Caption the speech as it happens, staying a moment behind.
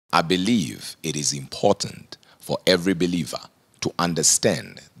I believe it is important for every believer to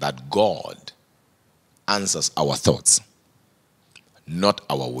understand that God answers our thoughts, not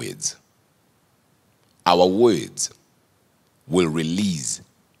our words. Our words will release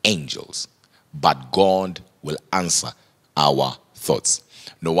angels, but God will answer our thoughts.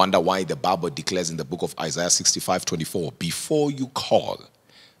 No wonder why the Bible declares in the book of Isaiah 65:24, before you call,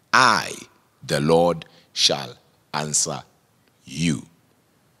 I, the Lord, shall answer you.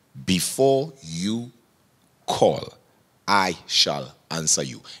 Before you call, I shall answer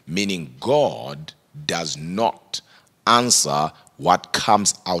you. Meaning God does not answer what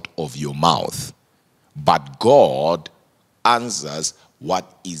comes out of your mouth, but God answers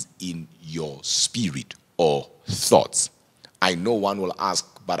what is in your spirit or thoughts. I know one will ask,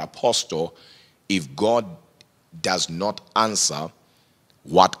 but Apostle, if God does not answer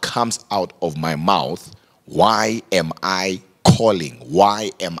what comes out of my mouth, why am I calling?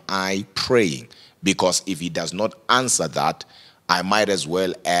 Why am I praying? Because if he does not answer that, I might as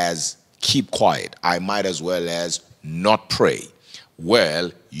well as keep quiet. I might as well as not pray.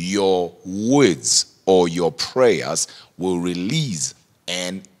 Well, your words or your prayers will release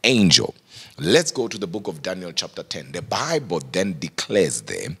an angel. Let's go to the book of Daniel chapter 10. The Bible then declares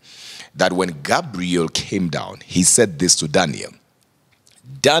there that when Gabriel came down, he said this to Daniel.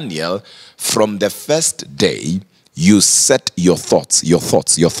 Daniel, from the first day, you set your thoughts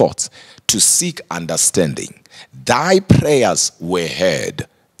to seek understanding. Thy prayers were heard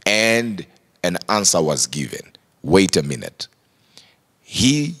and an answer was given. Wait a minute.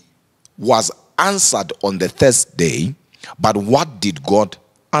 He was answered on the first day, but what did God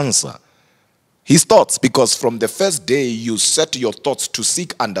answer? His thoughts, because from the first day you set your thoughts to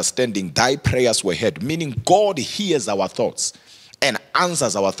seek understanding, thy prayers were heard, meaning God hears our thoughts and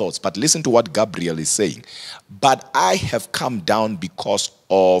answers our thoughts. But listen to what Gabriel is saying. But I have come down because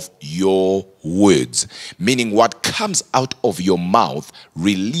of your words, meaning what comes out of your mouth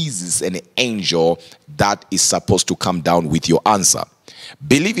releases an angel that is supposed to come down with your answer.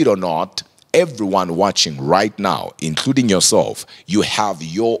 Believe it or not, everyone watching right now, including yourself, you have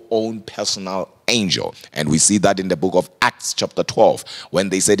your own personal angel. And we see that in the book of Acts chapter 12, when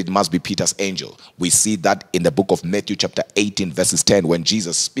they said it must be Peter's angel. We see that in the book of Matthew chapter 18 verses 10, when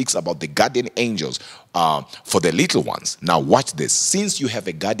Jesus speaks about the guardian angels for the little ones. Now watch this. Since you have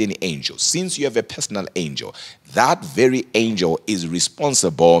a guardian angel, since you have a personal angel, that very angel is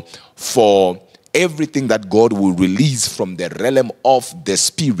responsible for everything that God will release from the realm of the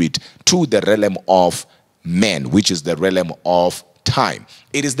spirit to the realm of man, which is the realm of time.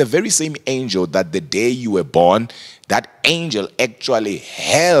 It is the very same angel that the day you were born, that angel actually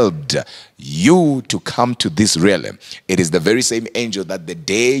helped you to come to this realm. It is the very same angel that the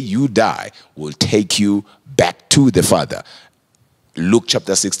day you die will take you back to the Father. Luke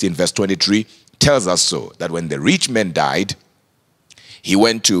chapter 16 verse 23 tells us so, that when the rich man died, he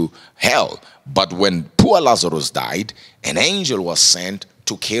went to hell. But when poor Lazarus died, an angel was sent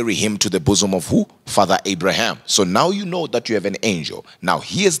to carry him to the bosom of who? Father Abraham. So now you know that you have an angel. Now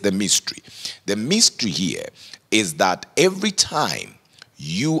here's the mystery. The mystery here is that every time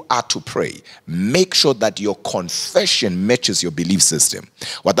you are to pray, make sure that your confession matches your belief system.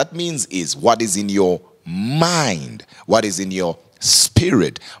 What that means is what is in your mind, what is in your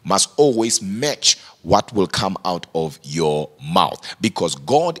spirit must always match what will come out of your mouth, because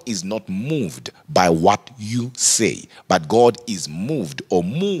God is not moved by what you say, but God is moved or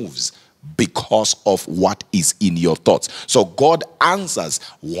moves because of what is in your thoughts. So God answers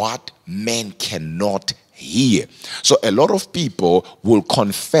what man cannot hear. So a lot of people will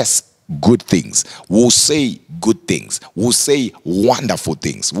confess good things, will say good things, will say wonderful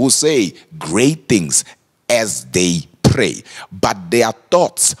things, will say great things as they pray, but their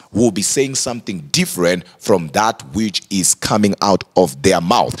thoughts will be saying something different from that which is coming out of their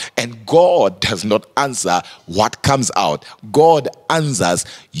mouth. And God does not answer what comes out. God answers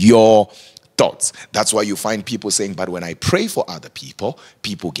your thoughts. That's why you find people saying, but when I pray for other people,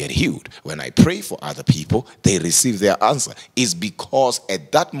 people get healed. When I pray for other people, they receive their answer. It's because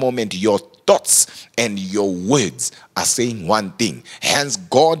at that moment your thoughts and your words are saying one thing. Hence,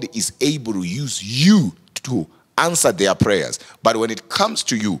 God is able to use you to answer their prayers. But when it comes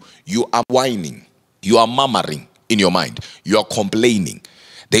to you, you are whining, you are murmuring in your mind, you are complaining.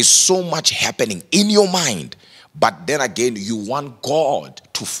 There's so much happening in your mind, but then again, you want God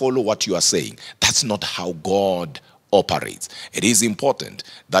to follow what you are saying. That's not how God operates. It is important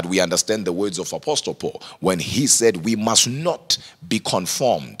that we understand the words of Apostle Paul when he said we must not be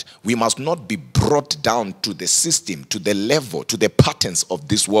conformed. We must not be brought down to the system, to the level, to the patterns of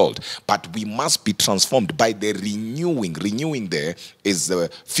this world, but we must be transformed by the renewing. Renewing there is a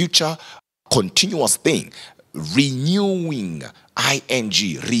future continuous thing. Renewing, ing,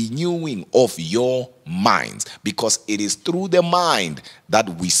 renewing of your minds, because it is through the mind that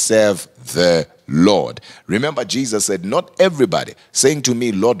we serve the Lord. Remember, Jesus said, not everybody saying to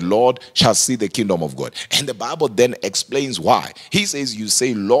me, Lord, Lord, shall see the kingdom of God. And the Bible then explains why. He says, you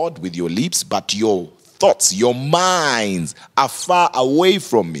say Lord with your lips, but your thoughts, your minds are far away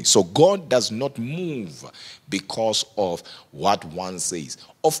from me. So God does not move because of what one says.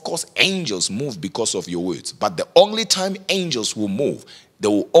 Of course, angels move because of your words. But the only time angels will move, they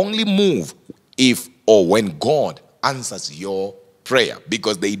will only move if or when God answers your prayer,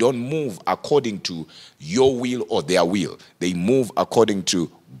 because they don't move according to your will or their will. They move according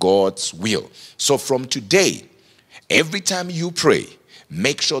to God's will. So from today, every time you pray,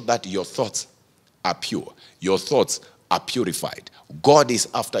 make sure that your thoughts are pure. Your thoughts are purified. God is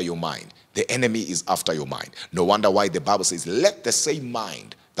after your mind. The enemy is after your mind. No wonder why the Bible says, let the same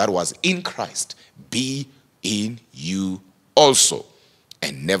mind that was in Christ be in you also.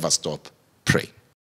 And never stop